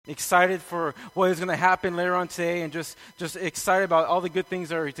Excited for what is going to happen later on today, and just excited about all the good things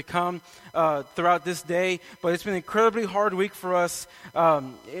that are to come throughout this day. But it's been an incredibly hard week for us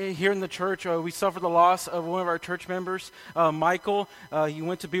here in the church. We suffered the loss of one of our church members, Michael. He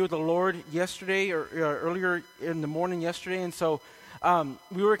went to be with the Lord yesterday, or earlier in the morning yesterday, and so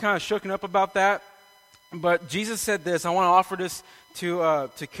we were kind of shooken up about that. But Jesus said this. I want to offer this to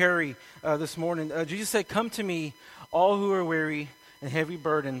Carrie this morning. Jesus said, "Come to me, all who are weary and heavy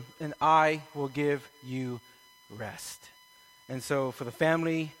burden, and I will give you rest." And so for the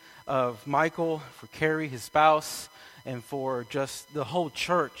family of Michael, for Carrie, his spouse, and for just the whole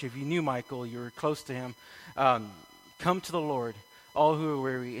church, if you knew Michael, you were close to him, come to the Lord, all who are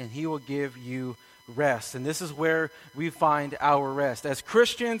weary, and he will give you rest. And this is where we find our rest. As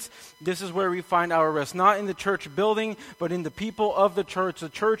Christians, this is where we find our rest. Not in the church building, but in the people of the church. The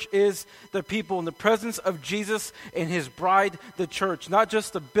church is the people in the presence of Jesus and his bride, the church. Not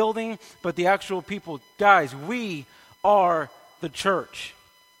just the building, but the actual people. Guys, we are the church.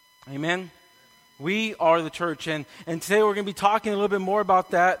 Amen? We are the church, and today we're going to be talking a little bit more about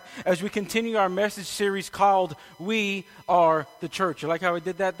that as we continue our message series called We Are the Church. You like how we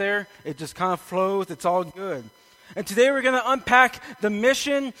did that there? It just kind of flows. It's all good. And today we're going to unpack the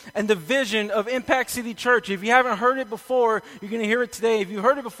mission and the vision of Impact City Church. If you haven't heard it before, you're going to hear it today. If you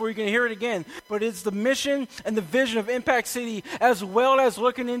heard it before, you're going to hear it again. But it's the mission and the vision of Impact City, as well as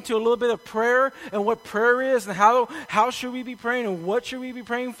looking into a little bit of prayer and what prayer is and how should we be praying and what should we be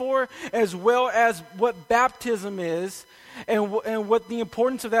praying for, as well as what baptism is and what the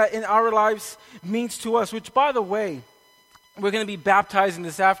importance of that in our lives means to us, which, by the way, we're going to be baptizing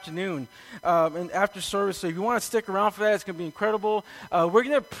this afternoon and after service. So if you want to stick around for that, it's going to be incredible. We're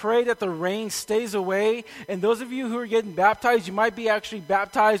going to pray that the rain stays away. And those of you who are getting baptized, you might be actually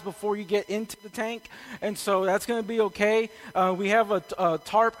baptized before you get into the tank. And so that's going to be okay. We have a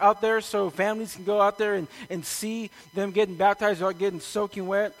tarp out there so families can go out there and see them getting baptized without getting soaking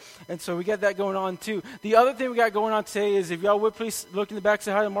wet. And so we got that going on too. The other thing we got going on today is, if y'all would please look in the back,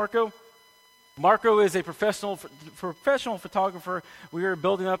 say hi to Marco. Marco is a professional photographer. We are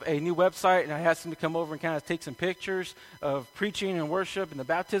building up a new website, and I asked him to come over and kind of take some pictures of preaching and worship and the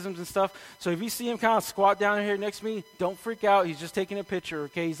baptisms and stuff. So if you see him kind of squat down here next to me, don't freak out. He's just taking a picture,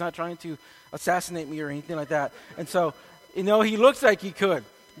 okay? He's not trying to assassinate me or anything like that. And so, he looks like he could.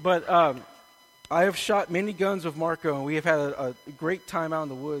 But I have shot many guns with Marco, and we have had a great time out in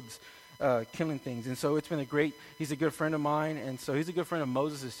the woods killing things. And so it's been he's a good friend of mine, and so he's a good friend of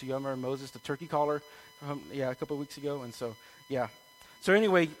Moses' too. You remember Moses, the turkey caller a couple of weeks ago? And so, yeah. So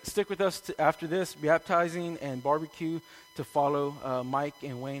anyway, stick with us after this, baptizing and barbecue to follow. Mike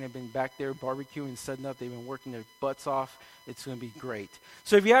and Wayne have been back there barbecuing and setting up. They've been working their butts off. It's going to be great.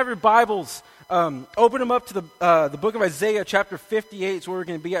 So if you have your Bibles, open them up to the book of Isaiah, chapter 58 is where we're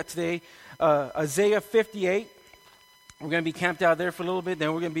going to be at today. Isaiah 58. We're going to be camped out there for a little bit.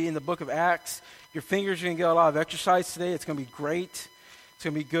 Then we're going to be in the book of Acts. Your fingers are going to get a lot of exercise today. It's going to be great. It's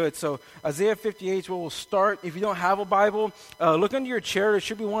going to be good. So Isaiah 58 is where we'll start. If you don't have a Bible, look under your chair. There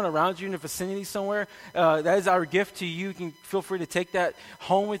should be one around you in the vicinity somewhere. That is our gift to you. You can feel free to take that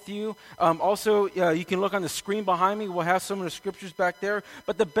home with you. Also, you can look on the screen behind me. We'll have some of the scriptures back there.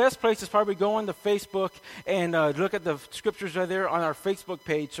 But the best place is probably go on to Facebook and look at the scriptures right there on our Facebook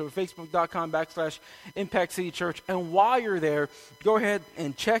page. So facebook.com/Impact City Church. And while you're there, go ahead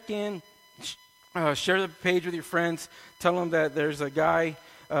and check in. Share the page with your friends. Tell them that there's a guy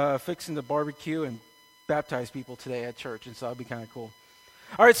fixing the barbecue and baptize people today at church, and so that'll be kind of cool.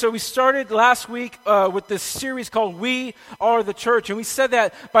 All right, so we started last week with this series called We Are the Church, and we said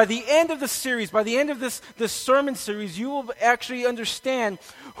that by the end of the series, by the end of this sermon series, you will actually understand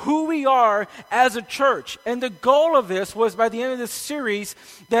who we are as a church. And the goal of this was, by the end of this series,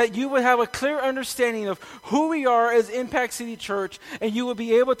 that you would have a clear understanding of who we are as Impact City Church, and you will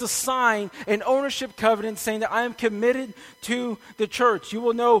be able to sign an ownership covenant saying that I am committed to the church. You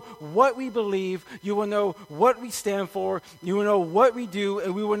will know what we believe, you will know what we stand for, you will know what we do,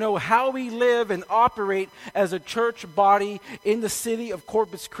 and we will know how we live and operate as a church body in the city of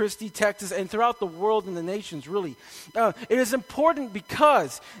Corpus Christi, Texas, and throughout the world and the nations, really. It is important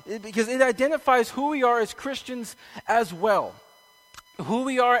because it identifies who we are as Christians as well. Who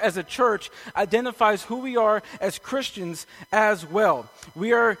we are as a church identifies who we are as Christians as well. Who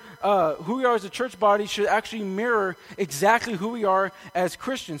we are as a church body should actually mirror exactly who we are as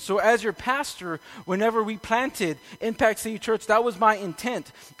Christians. So as your pastor, whenever we planted Impact City Church, that was my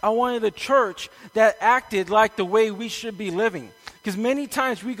intent. I wanted a church that acted like the way we should be living. Because many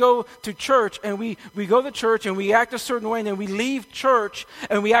times we go to church and we go to church and we act a certain way, and then we leave church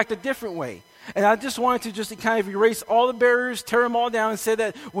and we act a different way. And I just wanted to just kind of erase all the barriers, tear them all down, and say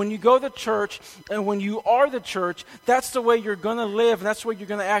that when you go to church and when you are the church, that's the way you're going to live, and that's the way you're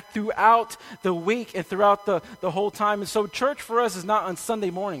going to act throughout the week and throughout the whole time. And so church for us is not on Sunday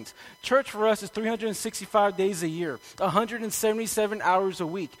mornings. Church for us is 365 days a year, 177 hours a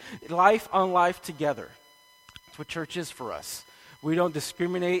week, life on life together. That's what church is for us. We don't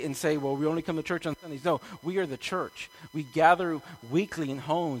discriminate and say, well, we only come to church on Sundays. No, we are the church. We gather weekly in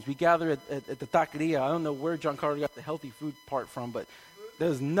homes. We gather at the taqueria. I don't know where John Carter got the healthy food part from, but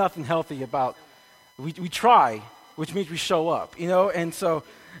there's nothing healthy about we try, which means we show up, And so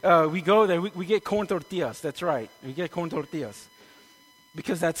we go there. We get corn tortillas. That's right. We get corn tortillas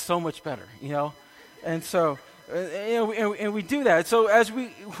because that's so much better, And so... And we do that. So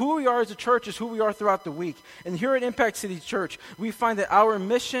who we are as a church is who we are throughout the week. And here at Impact City Church, we find that our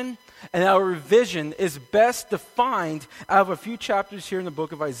mission and our vision is best defined out of a few chapters here in the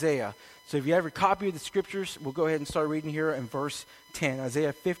book of Isaiah. So if you have a copy of the scriptures, we'll go ahead and start reading here in verse 10.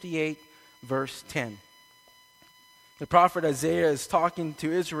 Isaiah 58, verse 10. The prophet Isaiah is talking to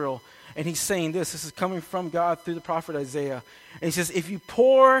Israel, and he's saying this. This is coming from God through the prophet Isaiah. And he says, if you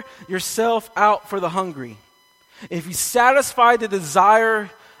pour yourself out for the hungry, if you satisfy the desire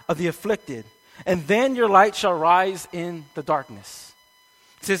of the afflicted, and then your light shall rise in the darkness.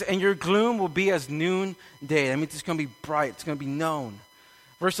 It says, and your gloom will be as noonday. That means it's going to be bright. It's going to be known.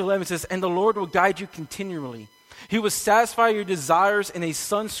 Verse 11 says, and the Lord will guide you continually. He will satisfy your desires in a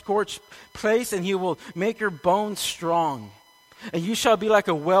sun-scorched place, and he will make your bones strong. And you shall be like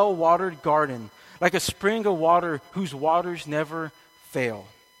a well-watered garden, like a spring of water whose waters never fail.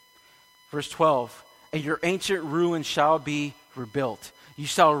 Verse 12, and your ancient ruins shall be rebuilt. You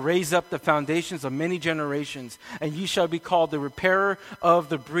shall raise up the foundations of many generations, and you shall be called the repairer of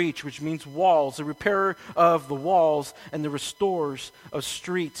the breach, which means walls, the repairer of the walls, and the restorers of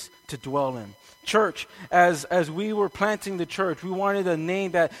streets to dwell in. Church, as we were planting the church, we wanted a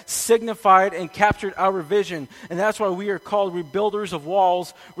name that signified and captured our vision. And that's why we are called rebuilders of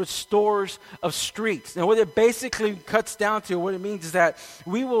walls, restorers of streets. And what it basically cuts down to, what it means is that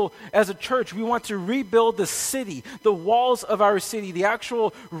we will, as a church, we want to rebuild the city, the walls of our city, the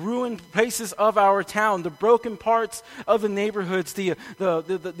actual ruined places of our town, the broken parts of the neighborhoods, the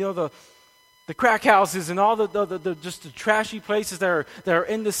crack houses and all the just the trashy places that are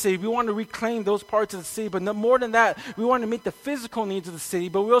in the city. We want to reclaim those parts of the city, but more than that, we want to meet the physical needs of the city,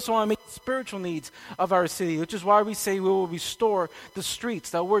 but we also want to meet the spiritual needs of our city, which is why we say we will restore the streets.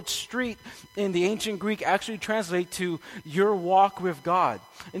 That word street in the ancient Greek actually translates to your walk with God.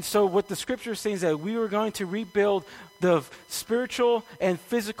 And so what the scripture is saying is that we are going to rebuild the spiritual and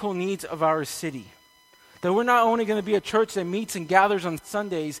physical needs of our city. That we're not only going to be a church that meets and gathers on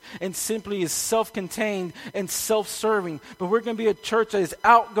Sundays and simply is self-contained and self-serving, but we're going to be a church that is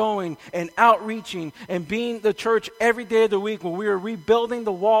outgoing and outreaching and being the church every day of the week where we are rebuilding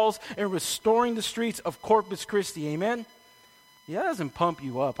the walls and restoring the streets of Corpus Christi. Amen? Yeah, that doesn't pump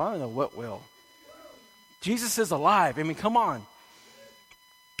you up. I don't know what will. Jesus is alive. I mean, come on.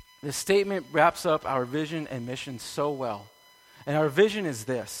 This statement wraps up our vision and mission so well. And our vision is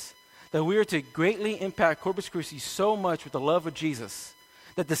this: that we are to greatly impact Corpus Christi so much with the love of Jesus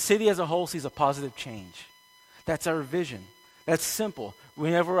that the city as a whole sees a positive change. That's our vision. That's simple.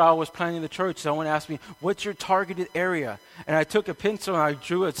 Whenever I was planning the church, someone asked me, what's your targeted area? And I took a pencil and I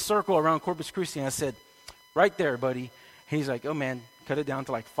drew a circle around Corpus Christi and I said, right there, buddy. And he's like, oh man, cut it down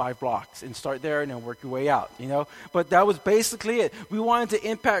to like 5 blocks and start there and then work your way out, But that was basically it. We wanted to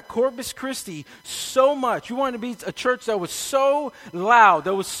impact Corpus Christi so much. We wanted to be a church that was so loud,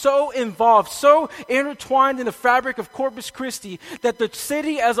 that was so involved, so intertwined in the fabric of Corpus Christi that the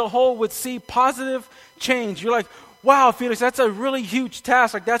city as a whole would see positive change. You're like, wow, Felix, that's a really huge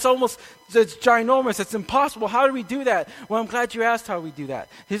task. Like that's ginormous. It's impossible. How do we do that? Well, I'm glad you asked how we do that.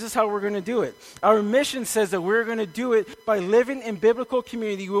 This is how we're going to do it. Our mission says that we're going to do it by living in biblical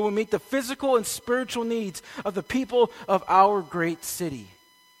community where we'll meet the physical and spiritual needs of the people of our great city.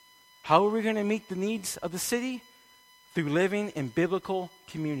 How are we going to meet the needs of the city? Through living in biblical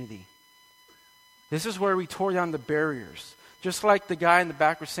community. This is where we tore down the barriers. Just like the guy in the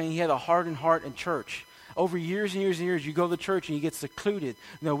back was saying, he had a hardened heart in church. Over years and years and years, you go to church and you get secluded.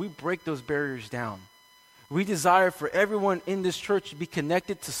 No, we break those barriers down. We desire for everyone in this church to be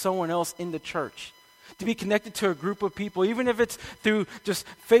connected to someone else in the church, to be connected to a group of people, even if it's through just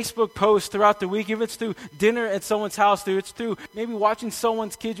Facebook posts throughout the week, if it's through dinner at someone's house, it's through maybe watching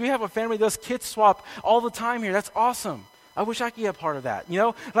someone's kids. We have a family that does kids swap all the time here. That's awesome. I wish I could be a part of that.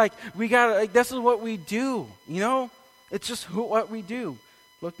 This is what we do. It's just what we do.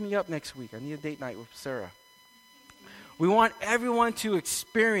 Look me up next week. I need a date night with Sarah. We want everyone to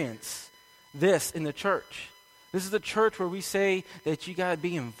experience this in the church. This is the church where we say that you got to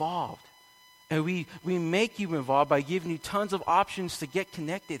be involved. And we make you involved by giving you tons of options to get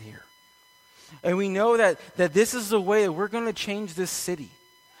connected here. And we know that this is the way that we're going to change this city.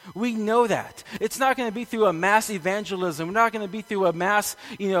 We know that. It's not going to be through a mass evangelism. We're not going to be through a mass,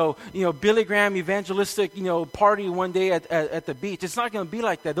 Billy Graham evangelistic, party one day at the beach. It's not going to be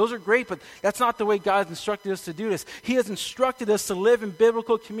like that. Those are great, but that's not the way God's instructed us to do this. He has instructed us to live in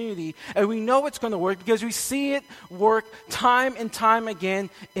biblical community, and we know it's going to work because we see it work time and time again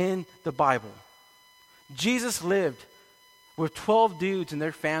in the Bible. Jesus lived with 12 dudes and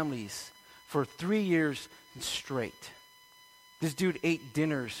their families for 3 years straight. This dude ate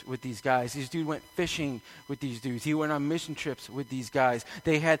dinners with these guys. This dude went fishing with these dudes. He went on mission trips with these guys.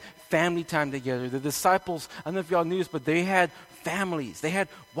 They had family time together. The disciples, I don't know if y'all knew this, but they had families. They had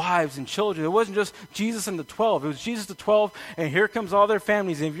wives and children. It wasn't just Jesus and the 12. It was Jesus the 12, and here comes all their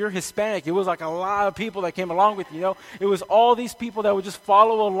families. And if you're Hispanic, it was like a lot of people that came along with you. It was all these people that would just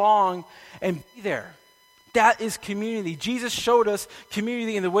follow along and be there. That is community. Jesus showed us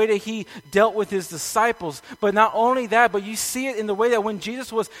community in the way that he dealt with his disciples. But not only that, but you see it in the way that when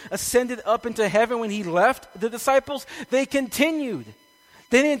Jesus was ascended up into heaven, when he left the disciples, they continued.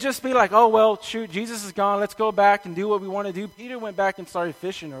 They didn't just be like, oh, well, shoot, Jesus is gone. Let's go back and do what we want to do. Peter went back and started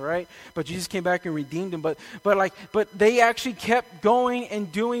fishing, all right? But Jesus came back and redeemed him. But they actually kept going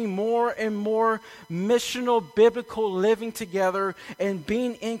and doing more and more missional, biblical living together and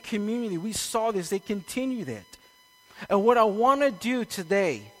being in community. We saw this. They continued it. And what I want to do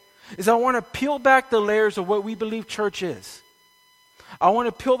today is I want to peel back the layers of what we believe church is. I want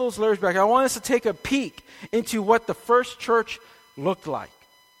to peel those layers back. I want us to take a peek into what the first church looked like.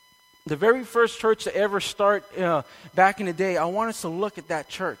 The very first church to ever start back in the day, I want us to look at that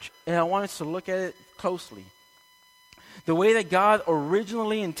church, and I want us to look at it closely. The way that God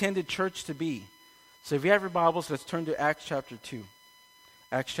originally intended church to be. So if you have your Bibles, let's turn to Acts chapter 2.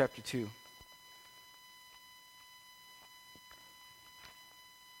 Acts chapter 2.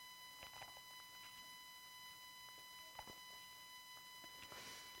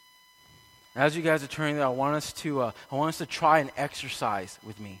 As you guys are turning there, I want us to try an exercise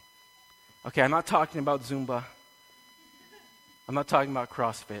with me. Okay, I'm not talking about Zumba. I'm not talking about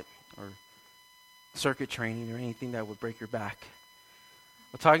CrossFit or circuit training or anything that would break your back.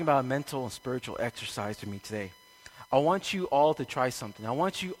 I'm talking about a mental and spiritual exercise with me today. I want you all to try something. I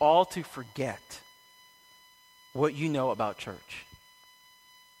want you all to forget what you know about church.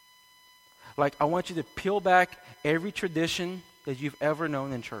 Like, I want you to peel back every tradition that you've ever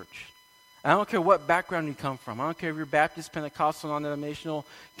known in church. I don't care what background you come from. I don't care if you're Baptist, Pentecostal, non-denominational,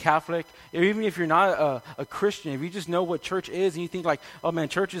 Catholic, or even if you're not a Christian. If you just know what church is and you think like, oh man,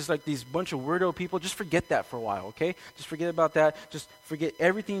 church is like these bunch of weirdo people, just forget that for a while, okay? Just forget about that. Just forget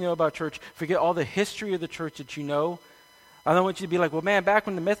everything you know about church. Forget all the history of the church that you know. I don't want you to be like, well, man, back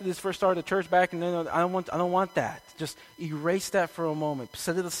when the Methodists first started the church back, and then I don't want that. Just erase that for a moment.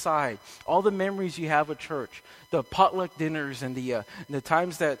 Set it aside. All the memories you have of church, the potluck dinners, and the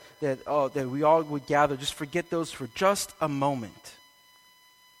times that we all would gather, just forget those for just a moment.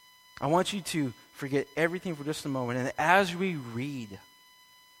 I want you to forget everything for just a moment. And as we read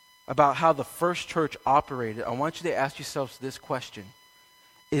about how the first church operated, I want you to ask yourselves this question: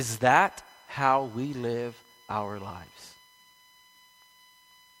 is that how we live our lives?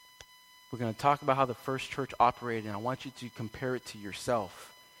 We're going to talk about how the first church operated, and I want you to compare it to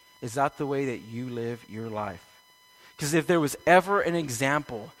yourself. Is that the way that you live your life? Because if there was ever an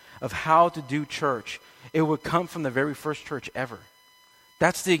example of how to do church, it would come from the very first church ever.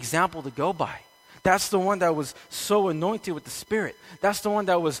 That's the example to go by. That's the one that was so anointed with the Spirit. That's the one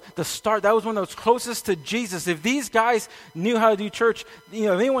that was the start. That was one that was closest to Jesus. If these guys knew how to do church,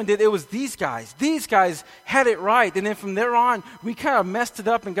 if anyone did, it was these guys. These guys had it right. And then from there on, we kind of messed it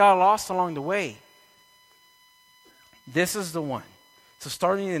up and got lost along the way. This is the one. So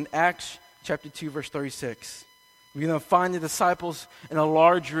starting in Acts chapter 2, verse 36. We're going to find the disciples in a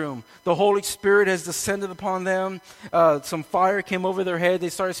large room. The Holy Spirit has descended upon them. Some fire came over their head. They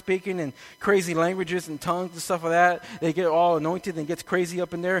started speaking in crazy languages and tongues and stuff like that. They get all anointed and gets crazy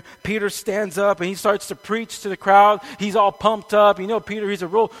up in there. Peter stands up and he starts to preach to the crowd. He's all pumped up. Peter, he's a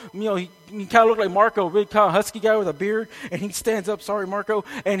real, he kind of looked like Marco, really kind of husky guy with a beard. And he stands up, sorry Marco,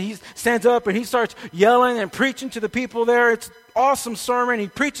 and he stands up and he starts yelling and preaching to the people there. It's awesome sermon. He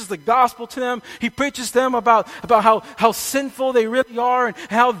preaches the gospel to them. He preaches them about how sinful they really are and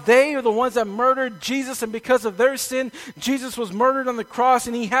how they are the ones that murdered Jesus, and because of their sin, Jesus was murdered on the cross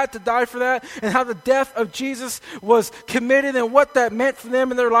and he had to die for that, and how the death of Jesus was committed and what that meant for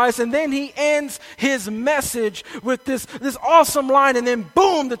them in their lives. And then he ends his message with this awesome line, and then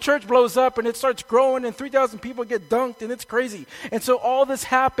boom, the church blows up and it starts growing and 3,000 people get dunked and it's crazy. And so all this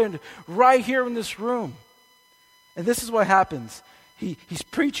happened right here in this room. And this is what happens. He's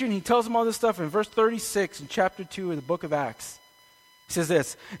preaching, he tells them all this stuff in verse 36 in chapter 2 of the book of Acts. He says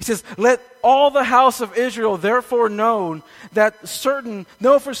this. He says, let all the house of Israel therefore know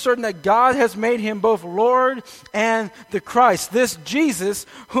for certain that God has made him both Lord and the Christ. This Jesus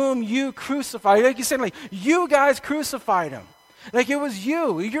whom you crucified. Like he's saying, like, you guys crucified him. Like it was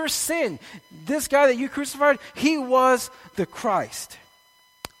you, your sin. This guy that you crucified, he was the Christ.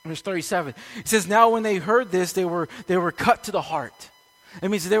 Verse 37. It says, now when they heard this, they were cut to the heart. It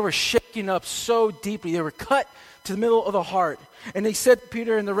means they were shaken up so deeply. They were cut to the middle of the heart. And they said to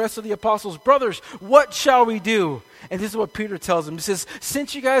Peter and the rest of the apostles, brothers, what shall we do? And this is what Peter tells them. He says,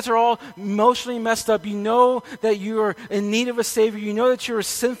 since you guys are all emotionally messed up, you know that you are in need of a Savior, you know that you're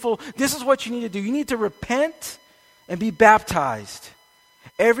sinful, this is what you need to do. You need to repent and be baptized,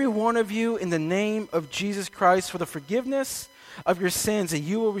 every one of you, in the name of Jesus Christ for the forgiveness of your sins, and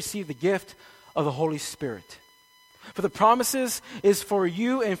you will receive the gift of the Holy Spirit. For the promises is for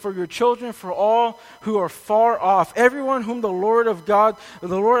you and for your children, for all who are far off, everyone whom the Lord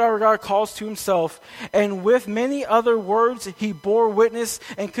our God calls to himself. And with many other words he bore witness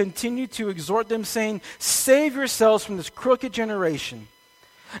and continued to exhort them, saying, save yourselves from this crooked generation.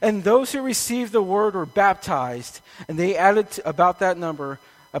 And those who received the word were baptized, and they added about that number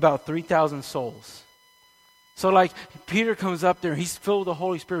about 3,000 souls. So like Peter comes up there, he's filled with the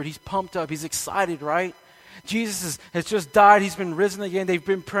Holy Spirit, he's pumped up, he's excited, right? Jesus has just died. He's been risen again. They've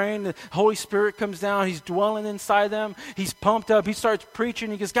been praying. The Holy Spirit comes down. He's dwelling inside them. He's pumped up. He starts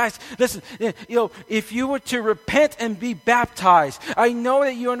preaching. He goes, guys, listen, if you were to repent and be baptized, I know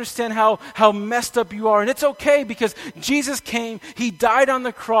that you understand how messed up you are. And it's okay because Jesus came. He died on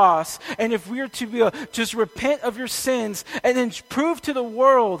the cross. And if we are to just repent of your sins and then prove to the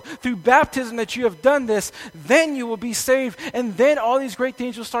world through baptism that you have done this, then you will be saved. And then all these great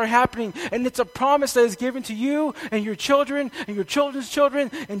things will start happening. And it's a promise that is given to you and your children and your children's children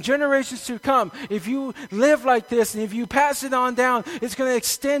and generations to come. If you live like this and if you pass it on down, it's going to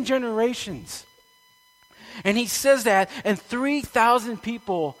extend generations. And he says that, and 3,000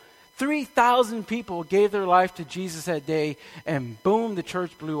 people gave their life to Jesus that day, and boom, the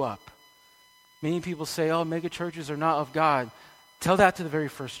church blew up. Many people say, oh, mega churches are not of God. Tell that to the very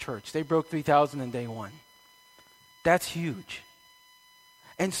first church. They broke 3,000 in day one. That's huge.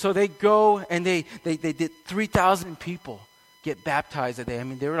 And so they go and they did 3,000 people get baptized that day. I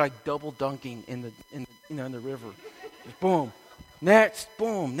mean, they were like double dunking in the river. Just boom, next,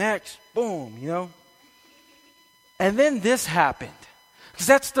 boom, you know. And then this happened, because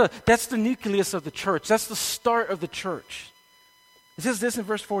that's the nucleus of the church. That's the start of the church. It says this in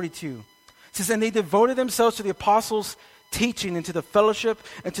verse 42. It says, and they devoted themselves to the apostles' teaching and to the fellowship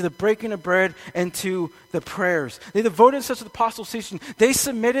and to the breaking of bread and to the prayers. They devoted themselves to the apostles' teaching. They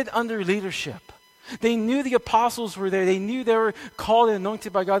submitted under leadership. They knew the apostles were there. They knew they were called and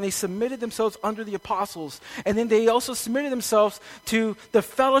anointed by God. And they submitted themselves under the apostles. And then they also submitted themselves to the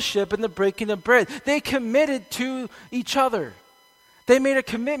fellowship and the breaking of bread. They committed to each other. They made a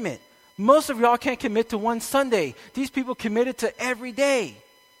commitment. Most of y'all can't commit to one Sunday. These people committed to every day.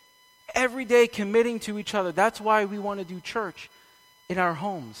 Every day committing to each other. That's why we want to do church in our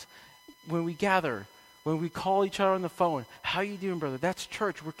homes. When we gather, when we call each other on the phone, how you doing, brother? That's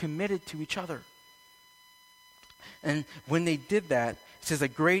church. We're committed to each other. And when they did that, it says a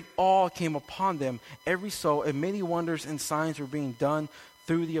great awe came upon them, every soul, and many wonders and signs were being done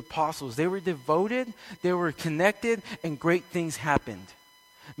through the apostles. They were devoted, they were connected, and great things happened.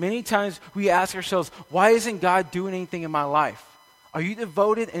 Many times we ask ourselves, why isn't God doing anything in my life? Are you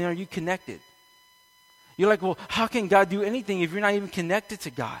devoted and are you connected? You're like, well, how can God do anything if you're not even connected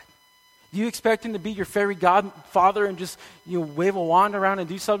to God? Do you expect him to be your fairy godfather and just wave a wand around and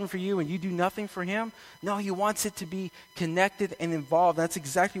do something for you and you do nothing for him? No, he wants it to be connected and involved. That's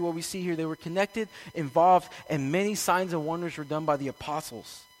exactly what we see here. They were connected, involved, and many signs and wonders were done by the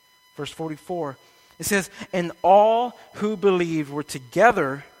apostles. Verse 44, it says, and all who believed were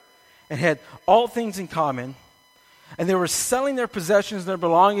together and had all things in common, and they were selling their possessions and their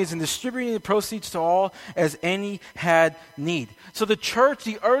belongings and distributing the proceeds to all as any had need. So the church,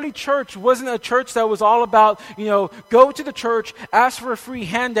 the early church, wasn't a church that was all about, go to the church, ask for a free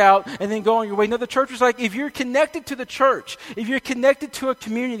handout, and then go on your way. No, the church was like, if you're connected to the church, if you're connected to a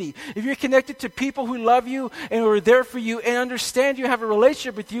community, if you're connected to people who love you and who are there for you and understand you, have a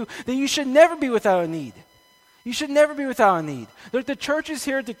relationship with you, then you should never be without a need. You should never be without a need. The church is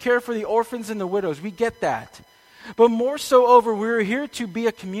here to care for the orphans and the widows. We get that. But more so we're here to be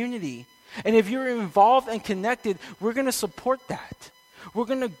a community. And if you're involved and connected, we're going to support that. We're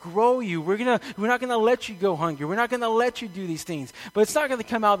going to grow you. We're not going to let you go hungry. We're not going to let you do these things. But it's not going to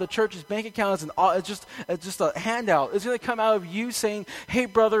come out of the church's bank account as just a handout. It's going to come out of you saying, hey,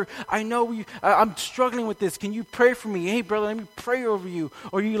 brother, I know I'm struggling with this. Can you pray for me? Hey, brother, let me pray over you.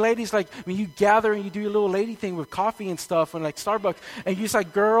 Or you ladies, like when you gather and you do your little lady thing with coffee and stuff and like Starbucks, and you're just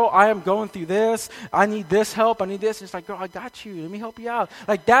like, girl, I am going through this. I need this help. I need this. And it's like, girl, I got you. Let me help you out.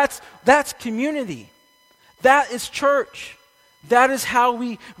 Like that's community. That is church. That is how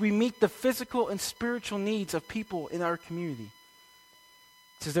we meet the physical and spiritual needs of people in our community.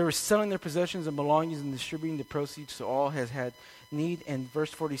 It says they were selling their possessions and belongings and distributing the proceeds to all has had need. And verse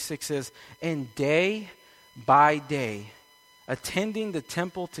 46 says, and day by day, attending the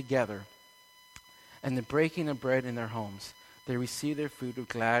temple together and the breaking of bread in their homes, they received their food with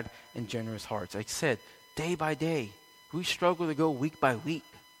glad and generous hearts. Like I said, day by day. We struggle to go week by week.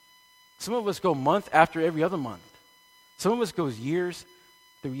 Some of us go month after every other month. Some of us goes years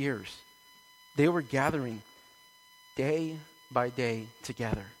through years. They were gathering day by day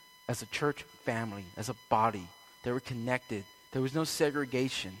together as a church family, as a body. They were connected. There was no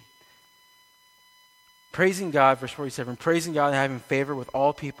segregation. Praising God, verse 47, praising God and having favor with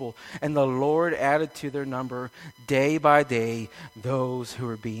all people. And the Lord added to their number day by day those who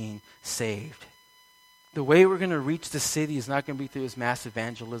were being saved. The way we're going to reach the city is not going to be through this mass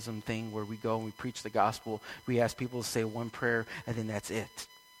evangelism thing where we go and we preach the gospel. We ask people to say one prayer and then that's it.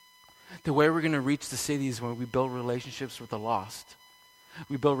 The way we're going to reach the city is when we build relationships with the lost.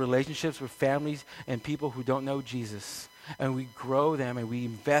 We build relationships with families and people who don't know Jesus. And we grow them and we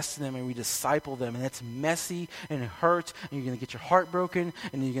invest in them and we disciple them. And it's messy and it hurts. And you're going to get your heart broken.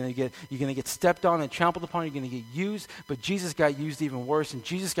 And you're going to get stepped on and trampled upon. You're going to get used. But Jesus got used even worse. And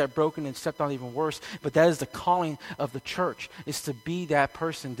Jesus got broken and stepped on even worse. But that is the calling of the church. Is to be that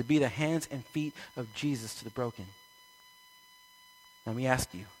person. To be the hands and feet of Jesus to the broken. Let me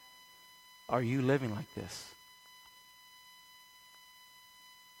ask you. Are you living like this?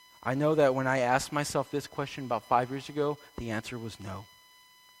 I know that when I asked myself this question about 5 years ago, the answer was no.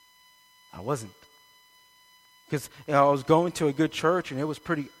 I wasn't. Because I was going to a good church and it was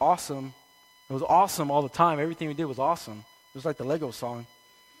pretty awesome. It was awesome all the time. Everything we did was awesome. It was like the Lego song.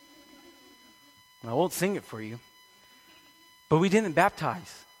 I won't sing it for you. But we didn't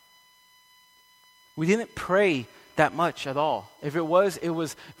baptize. We didn't pray that much at all. If it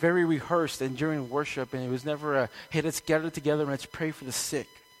was very rehearsed and during worship, and it was never a, hey, let's gather together and let's pray for the sick.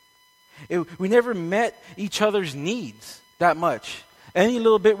 We never met each other's needs that much. Any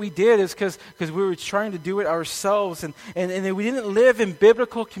little bit we did is because we were trying to do it ourselves, and we didn't live in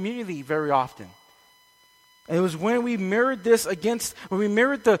biblical community very often. And it was when we mirrored this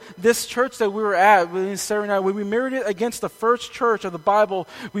this church that we were at, Sarah and I, when we mirrored it against the first church of the Bible,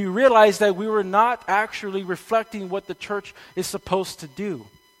 we realized that we were not actually reflecting what the church is supposed to do.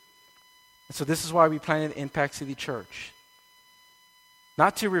 And so this is why we planted Impact City Church.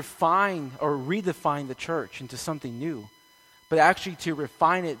 Not to refine or redefine the church into something new, but actually to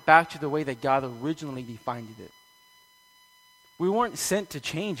refine it back to the way that God originally defined it. We weren't sent to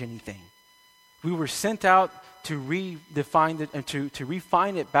change anything. We were sent out to redefine it and to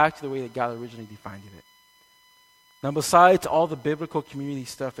refine it back to the way that God originally defined it. Now, besides all the biblical community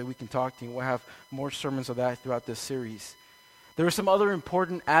stuff that we can talk to, we'll have more sermons of that throughout this series. There are some other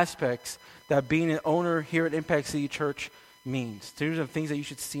important aspects that being an owner here at Impact City Church means. These are the things that you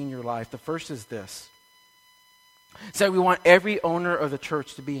should see in your life. The first is this. It's that we want every owner of the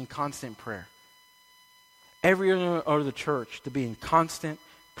church to be in constant prayer. Every owner of the church to be in constant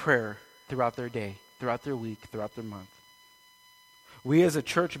prayer throughout their day, throughout their week, throughout their month. We as a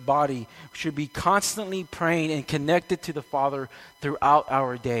church body should be constantly praying and connected to the Father throughout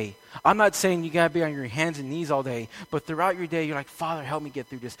our day. I'm not saying you got to be on your hands and knees all day, but throughout your day, you're like, Father, help me get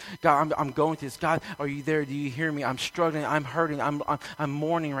through this. God, I'm going through this. God, are you there? Do you hear me? I'm struggling. I'm hurting. I'm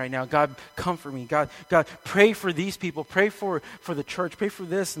mourning right now. God, comfort me. God, pray for these people. Pray for the church. Pray for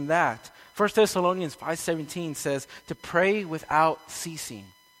this and that. 1 Thessalonians 5:17 says to pray without ceasing.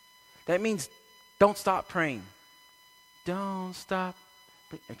 That means don't stop praying. Don't stop.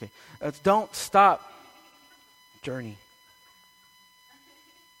 Okay. Don't stop. Journey.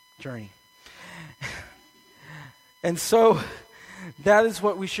 And so that is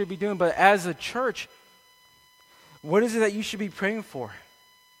what we should be doing. But as a church, what is it that you should be praying for?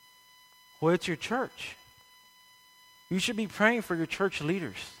 Well, it's your church. You should be praying for your church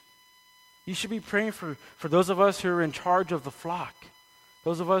leaders. You should be praying for those of us who are in charge of the flock.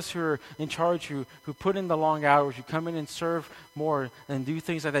 Those of us who are in charge, who put in the long hours, who come in and serve more and do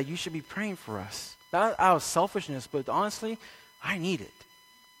things like that, you should be praying for us. Not out of selfishness, but honestly, I need it.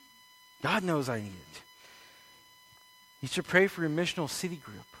 God knows I need it. You should pray for your missional city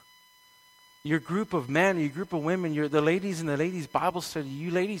group. Your group of men, your group of women, the ladies in the ladies' Bible study. You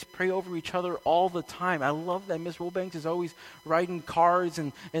ladies pray over each other all the time. I love that Miss Wilbanks is always writing cards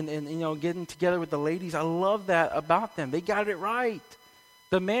and getting together with the ladies. I love that about them. They got it right.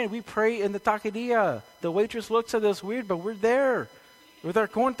 The men, we pray in the taqueria. The waitress looks at us weird, but we're there. With our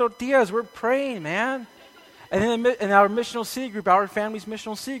corn tortillas, we're praying, man. And then in our missional city group, our family's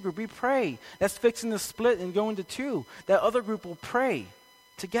missional city group, we pray. That's fixing the split and going to two. That other group will pray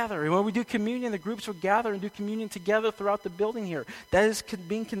together. And when we do communion, the groups will gather and do communion together throughout the building here. That is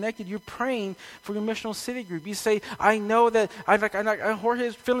being connected. You're praying for your missional city group. You say, I know that Jorge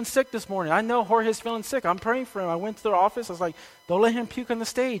is feeling sick this morning. I know Jorge is feeling sick. I'm praying for him. I went to their office. I was like, don't let him puke on the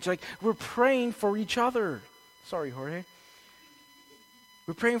stage. Like, we're praying for each other. Sorry, Jorge.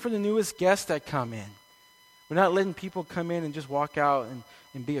 We're praying for the newest guests that come in. We're not letting people come in and just walk out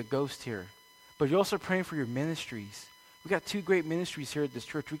and be a ghost here. But you're also praying for your ministries. We got two great ministries here at this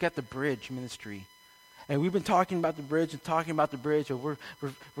church. We got the Bridge ministry. And we've been talking about the Bridge and talking about the Bridge. And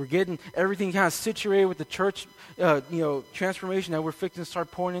we're getting everything kind of situated with the church, transformation that we're fixing to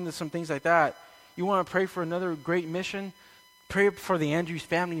start pouring into some things like that. You want to pray for another great mission? Pray for the Andrews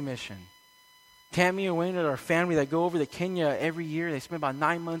family mission. Tammy and Wayne are our family that go over to Kenya every year. They spend about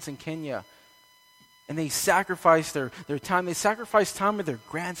 9 months in Kenya. And they sacrifice their time. They sacrifice time with their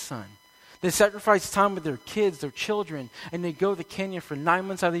grandson. They sacrifice time with their kids, their children, and they go to Kenya for 9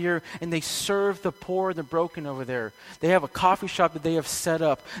 months out of the year, and they serve the poor and the broken over there. They have a coffee shop that they have set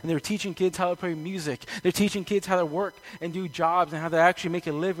up, and they're teaching kids how to play music. They're teaching kids how to work and do jobs and how to actually make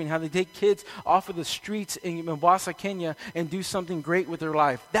a living, how to take kids off of the streets in Mombasa, Kenya, and do something great with their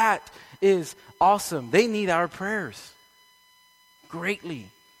life. That is awesome. They need our prayers greatly.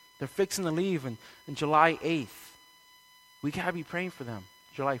 They're fixing to leave on July 8th. We got to be praying for them.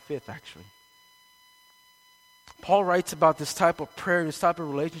 July 5th, actually. Paul writes about this type of prayer, this type of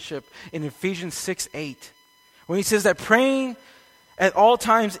relationship in Ephesians 6:8, when he says that praying at all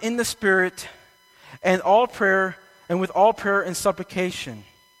times in the Spirit and with all prayer and supplication.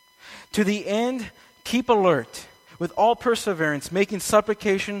 To the end, keep alert with all perseverance, making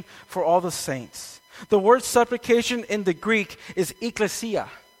supplication for all the saints. The word supplication in the Greek is ekklesia.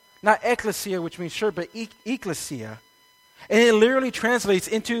 Not ecclesia, which means church, but ekklesia. And it literally translates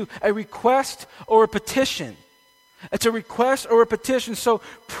into a request or a petition. It's a request or a petition. So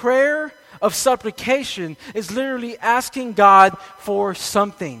prayer of supplication is literally asking God for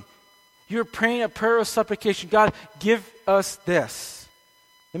something. You're praying a prayer of supplication. God, give us this.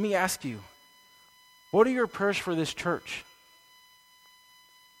 Let me ask you, what are your prayers for this church?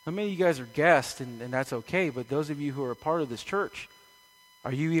 How many of you guys are guests, and that's okay, but those of you who are a part of this church,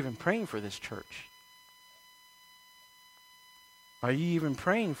 are you even praying for this church? Are you even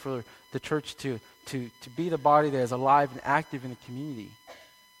praying for the church to be the body that is alive and active in the community?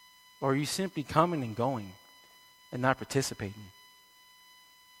 Or are you simply coming and going and not participating?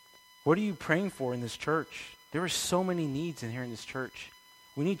 What are you praying for in this church? There are so many needs in here in this church.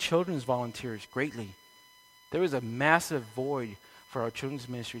 We need children's volunteers greatly. There is a massive void for our children's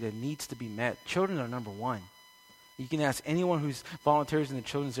ministry that needs to be met. Children are number one. You can ask anyone who's volunteers in the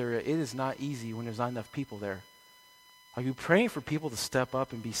children's area. It is not easy when there's not enough people there. Are you praying for people to step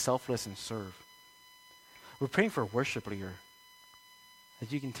up and be selfless and serve? We're praying for a worship leader. As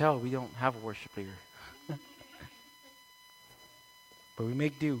you can tell, we don't have a worship leader. But we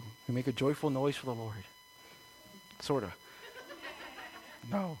make do. We make a joyful noise for the Lord. Sort of.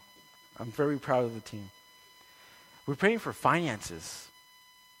 No. I'm very proud of the team. We're praying for finances.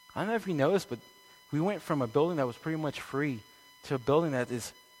 I don't know if you noticed, but we went from a building that was pretty much free to a building that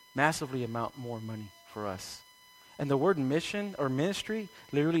is massively amount more money for us. And the word mission or ministry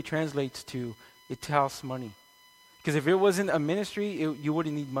literally translates to it costs money. Because if it wasn't a ministry, you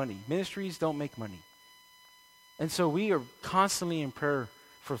wouldn't need money. Ministries don't make money. And so we are constantly in prayer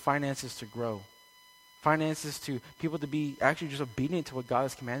for finances to grow. Finances to people to be actually just obedient to what God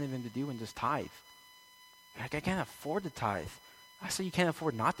has commanded them to do and just tithe. Like, I can't afford to tithe. I say you can't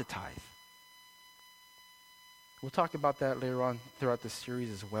afford not to tithe. We'll talk about that later on throughout this series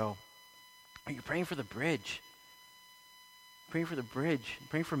as well. Are you praying for the Bridge? Praying for the Bridge,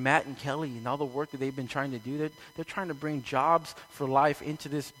 praying for Matt and Kelly and all the work that they've been trying to do. They're trying to bring jobs for life into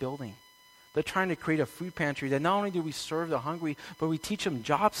this building. They're trying to create a food pantry that not only do we serve the hungry, but we teach them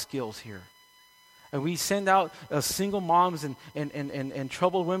job skills here. And we send out single moms and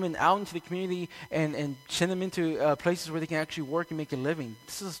troubled women out into the community and send them into places where they can actually work and make a living.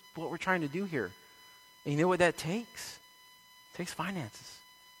 This is what we're trying to do here. And you know what that takes? It takes finances.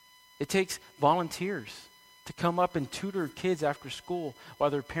 It takes volunteers. to come up and tutor kids after school while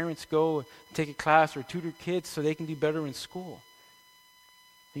their parents go take a class or tutor kids so they can do better in school.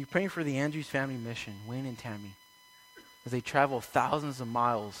 Are you praying for the Andrews Family Mission, Wayne and Tammy, as they travel thousands of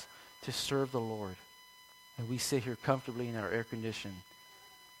miles to serve the Lord? And we sit here comfortably in our air condition,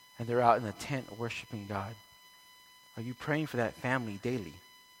 and they're out in a tent worshiping God. Are you praying for that family daily?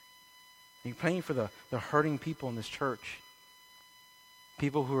 Are you praying for the hurting people in this church?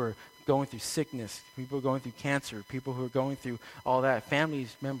 People who are going through sickness, people who are going through cancer, people who are going through all that,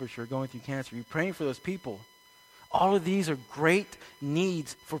 families members who are going through cancer. Are you praying for those people? All of these are great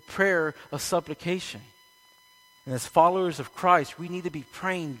needs for prayer of supplication. And as followers of Christ, we need to be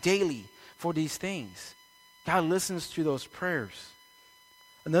praying daily for these things. God listens to those prayers.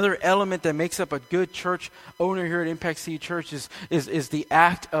 Another element that makes up a good church owner here at Impact City Church is the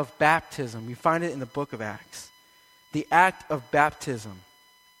act of baptism. We find it in the book of Acts. The act of baptism.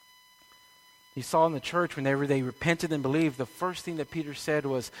 You saw in the church whenever they repented and believed, the first thing that Peter said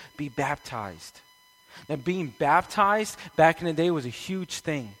was, be baptized. Now, being baptized back in the day was a huge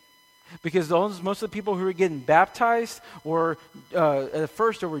thing. Because most of the people who were getting baptized were, at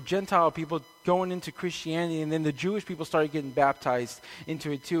first, there were Gentile people going into Christianity, and then the Jewish people started getting baptized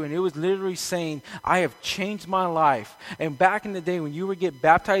into it too. And it was literally saying, I have changed my life. And back in the day, when you would get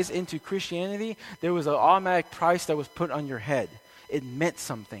baptized into Christianity, there was an automatic price that was put on your head. It meant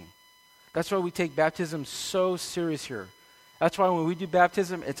something. That's why we take baptism so serious here. That's why when we do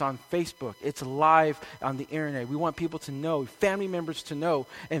baptism, it's on Facebook. It's live on the internet. We want people to know, family members to know,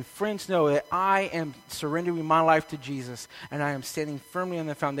 and friends know that I am surrendering my life to Jesus, and I am standing firmly on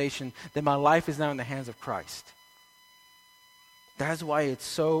the foundation that my life is now in the hands of Christ. That's why it's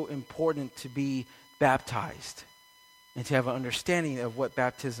so important to be baptized and to have an understanding of what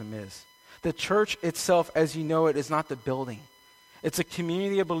baptism is. The church itself, as you know it, is not the building. It's a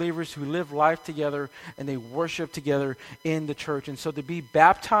community of believers who live life together and they worship together in the church. And so to be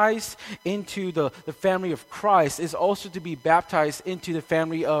baptized into the family of Christ is also to be baptized into the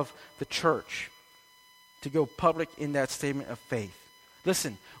family of the church. To go public in that statement of faith.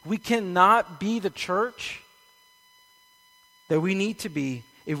 Listen, we cannot be the church that we need to be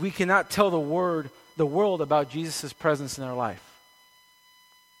if we cannot tell the world about Jesus' presence in our life.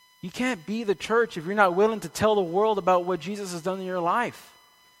 You can't be the church if you're not willing to tell the world about what Jesus has done in your life.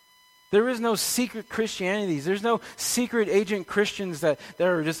 There is no secret Christianities. There's no secret agent Christians that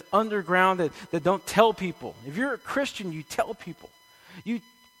are just underground that don't tell people. If you're a Christian, you tell people. You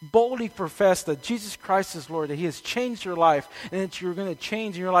boldly profess that Jesus Christ is Lord, that He has changed your life, and that you're going to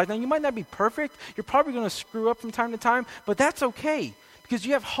change in your life. Now, you might not be perfect. You're probably going to screw up from time to time, but that's okay because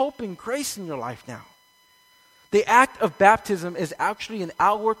you have hope and grace in your life now. The act of baptism is actually an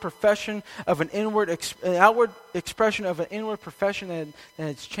outward profession of an outward expression of an inward profession that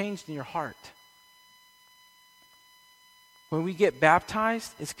has changed in your heart. When we get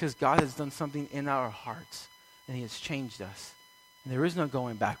baptized, it's because God has done something in our hearts, and He has changed us. And there is no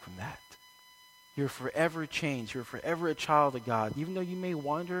going back from that. You're forever changed. You're forever a child of God. Even though you may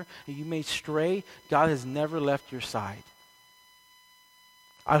wander and you may stray, God has never left your side.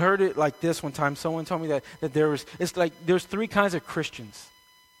 I heard it like this one time. Someone told me that there's three kinds of Christians.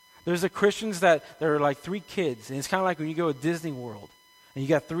 There's the Christians that are like three kids. And it's kind of like when you go to Disney World and you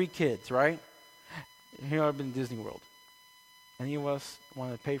got three kids, right? Here I've been to Disney World. Any of us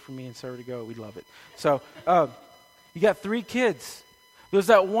want to pay for me and Sarah to go? We'd love it. So you got three kids. There's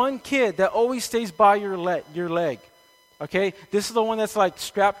that one kid that always stays by your leg. Okay? This is the one that's like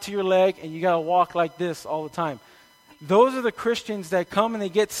strapped to your leg and you got to walk like this all the time. Those are the Christians that come and they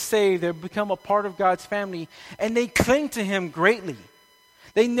get saved. They become a part of God's family. And they cling to Him greatly.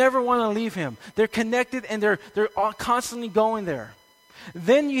 They never want to leave Him. They're connected and they're constantly going there.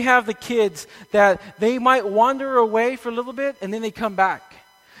 Then you have the kids that they might wander away for a little bit and then they come back.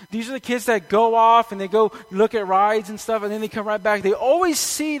 These are the kids that go off and they go look at rides and stuff and then they come right back. They always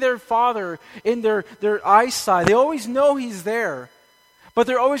see their father in their eyesight. They always know He's there. But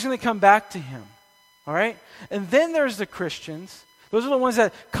they're always going to come back to Him. All right? And then there's the Christians. Those are the ones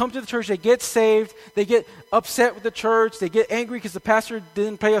that come to the church, they get saved, they get upset with the church, they get angry because the pastor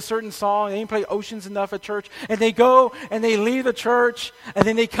didn't play a certain song, they didn't play Oceans enough at church, and they go and they leave the church, and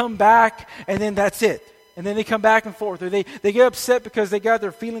then they come back, and then that's it. And then they come back and forth, or they get upset because they got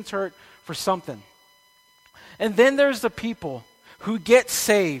their feelings hurt for something. And then there's the people who get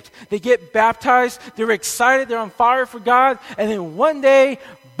saved. They get baptized, they're excited, they're on fire for God, and then one day,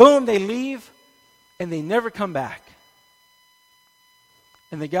 boom, they leave. And they never come back.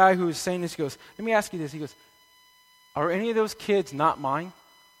 And the guy who was saying this goes, let me ask you this. He goes, are any of those kids not mine?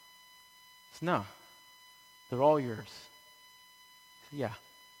 I said, no. They're all yours. I said, yeah.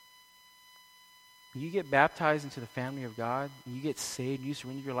 When you get baptized into the family of God, and you get saved, you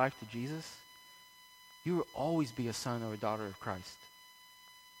surrender your life to Jesus, you will always be a son or a daughter of Christ.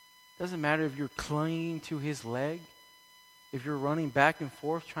 Doesn't matter if you're clinging to his leg, if you're running back and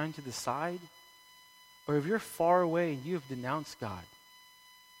forth trying to decide, or if you're far away and you have denounced God.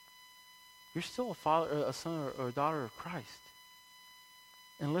 You're still a son or a daughter of Christ.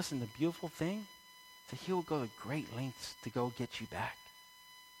 And listen, the beautiful thing is that he will go to great lengths to go get you back.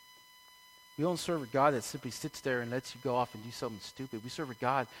 We don't serve a God that simply sits there and lets you go off and do something stupid. We serve a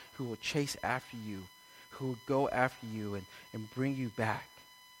God who will chase after you, who will go after you and bring you back.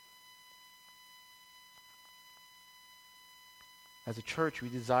 As a church, we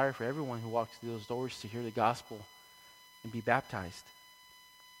desire for everyone who walks through those doors to hear the gospel and be baptized,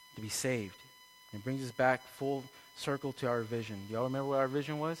 to be saved. And it brings us back full circle to our vision. Do y'all remember what our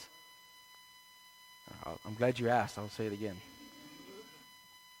vision was? I'm glad you asked. I'll say it again.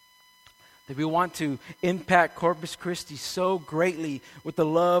 That we want to impact Corpus Christi so greatly with the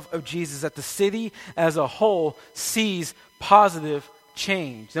love of Jesus that the city as a whole sees positive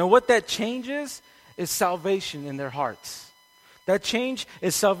change. Now, what that change is salvation in their hearts. That change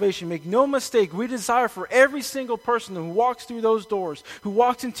is salvation. Make no mistake, we desire for every single person who walks through those doors, who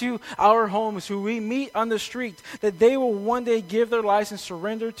walks into our homes, who we meet on the street, that they will one day give their lives and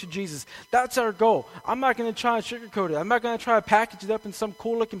surrender to Jesus. That's our goal. I'm not going to try to sugarcoat it. I'm not going to try to package it up in some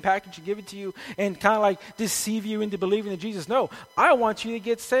cool looking package and give it to you and kind of like deceive you into believing in Jesus. No, I want you to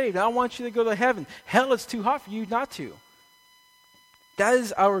get saved. I want you to go to heaven. Hell, it's too hot for you not to. That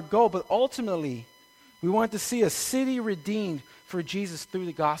is our goal. But ultimately, we want to see a city redeemed for Jesus through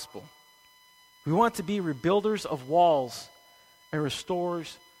the gospel. We want to be rebuilders of walls and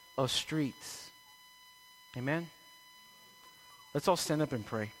restorers of streets. Amen? Let's all stand up and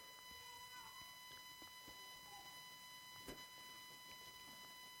pray.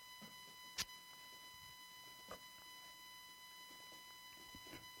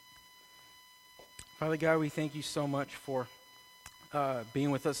 Father God, we thank you so much for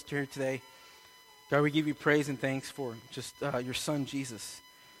being with us here today. God, we give you praise and thanks for just your son, Jesus,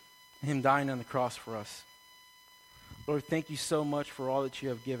 and him dying on the cross for us. Lord, thank you so much for all that you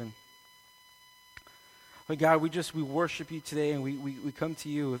have given. But God, we worship you today, and we come to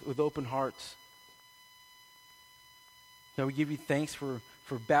you with open hearts. God, we give you thanks for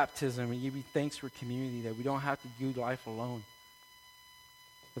baptism. We give you thanks for community, that we don't have to do life alone.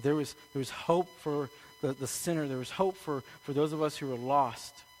 But there was hope for the sinner. There was hope for those of us who were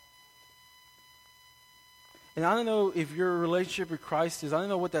lost. And I don't know if your relationship with Christ is, I don't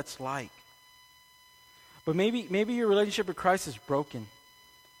know what that's like. But maybe your relationship with Christ is broken.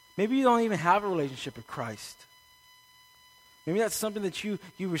 Maybe you don't even have a relationship with Christ. Maybe that's something that you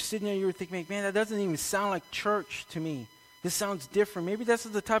were sitting there, you were thinking, man, that doesn't even sound like church to me. This sounds different. Maybe that's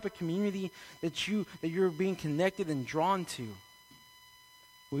the type of community that you're being connected and drawn to.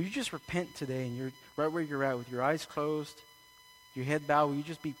 Will you just repent today, and you're right where you're at with your eyes closed, your head bowed? Will you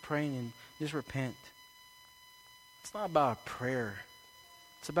just be praying and just repent? It's not about a prayer.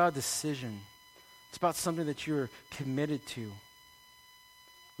 It's about a decision. It's about something that you're committed to.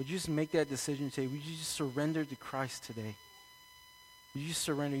 Would you just make that decision today? Would you just surrender to Christ today? Would you just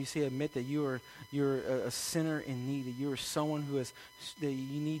surrender? You say, admit that you're a sinner in need, that you are someone that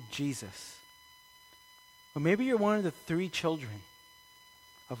you need Jesus. Or maybe you're one of the 3 children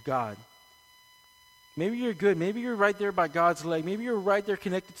of God. Maybe you're good. Maybe you're right there by God's leg. Maybe you're right there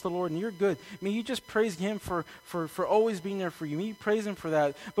connected to the Lord and you're good. I mean, you just praise him for always being there for you. Maybe you praise him for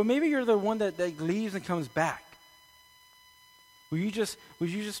that. But maybe you're the one that leaves and comes back. Will you just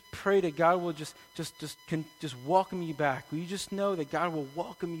pray that God will just welcome you back? Will you just know that God will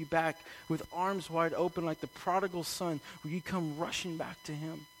welcome you back with arms wide open like the prodigal son? Will you come rushing back to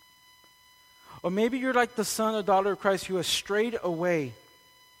him? Or maybe you're like the son or daughter of Christ who has strayed away.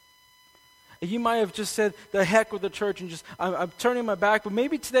 You might have just said, the heck with the church, and just, I'm turning my back. But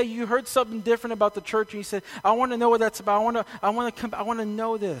maybe today you heard something different about the church, and you said, I want to know what that's about. I want to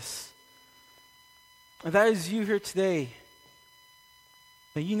know this. And that is you here today.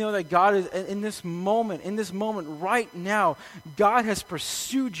 That you know that God is, in this moment, right now, God has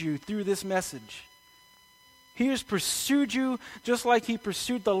pursued you through this message. He has pursued you just like he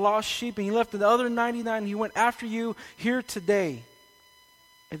pursued the lost sheep, and he left the other 99, and he went after you here today.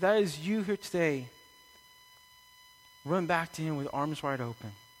 If that is you here today, run back to him with arms wide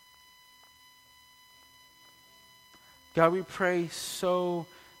open. God, we pray so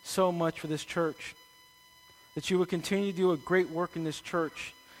much for this church, that you would continue to do a great work in this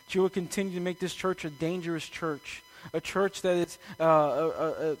church, that you would continue to make this church a dangerous church, a church that is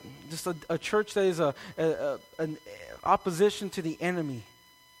a church that is an opposition to the enemy.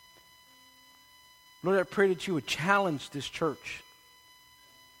 Lord, I pray that you would challenge this church.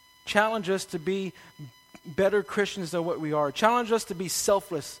 Challenge us to be better Christians than what we are. Challenge us to be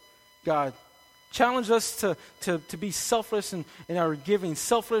selfless, God. Challenge us to be selfless in our giving,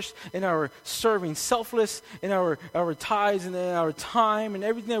 selfless in our serving, selfless in our tithes and in our time and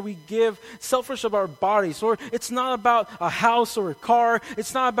everything that we give, selfish of our bodies. Lord, it's not about a house or a car.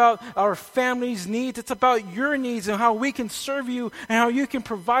 It's not about our family's needs. It's about your needs and how we can serve you and how you can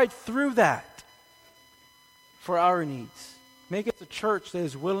provide through that for our needs. Make us a church that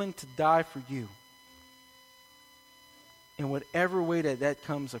is willing to die for you in whatever way that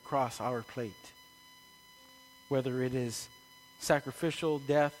comes across our plate. Whether it is sacrificial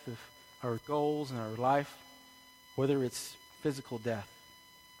death of our goals and our life, whether it's physical death.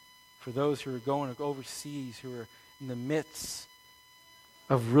 For those who are going overseas, who are in the midst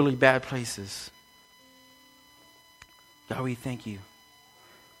of really bad places. God, we thank you.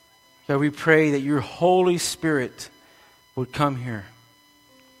 God, we pray that your Holy Spirit would come here.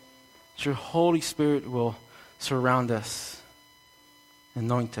 That your Holy Spirit will surround us,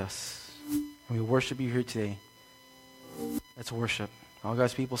 anoint us. And we worship you here today. Let's worship. All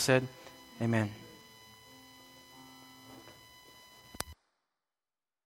God's people said, amen.